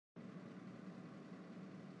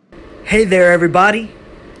Hey there, everybody.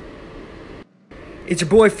 It's your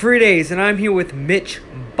boy Fridays, and I'm here with Mitch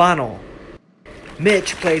Bonnell.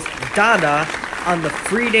 Mitch plays Dada on the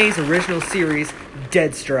Fridays original series,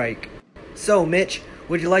 Dead Strike. So, Mitch,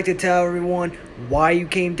 would you like to tell everyone why you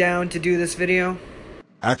came down to do this video?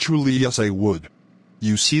 Actually, yes, I would.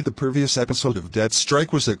 You see, the previous episode of Dead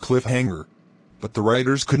Strike was a cliffhanger, but the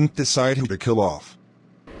writers couldn't decide who to kill off.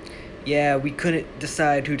 Yeah, we couldn't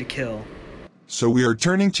decide who to kill. So we are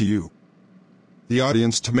turning to you, the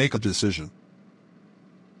audience, to make a decision.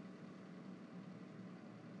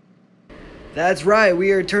 That's right,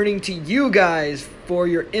 we are turning to you guys for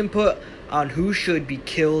your input on who should be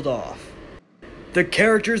killed off. The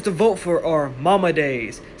characters to vote for are Mama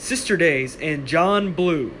Days, Sister Days, and John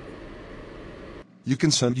Blue. You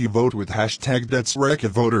can send your vote with hashtag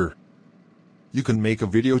DeadStrikeAVoter. You can make a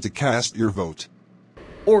video to cast your vote.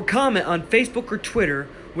 Or comment on Facebook or Twitter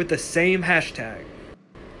with the same hashtag.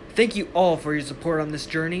 Thank you all for your support on this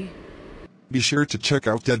journey. Be sure to check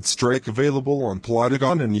out Dead Strike, available on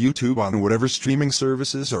Plotagon and YouTube on whatever streaming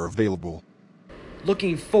services are available.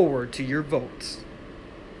 Looking forward to your votes.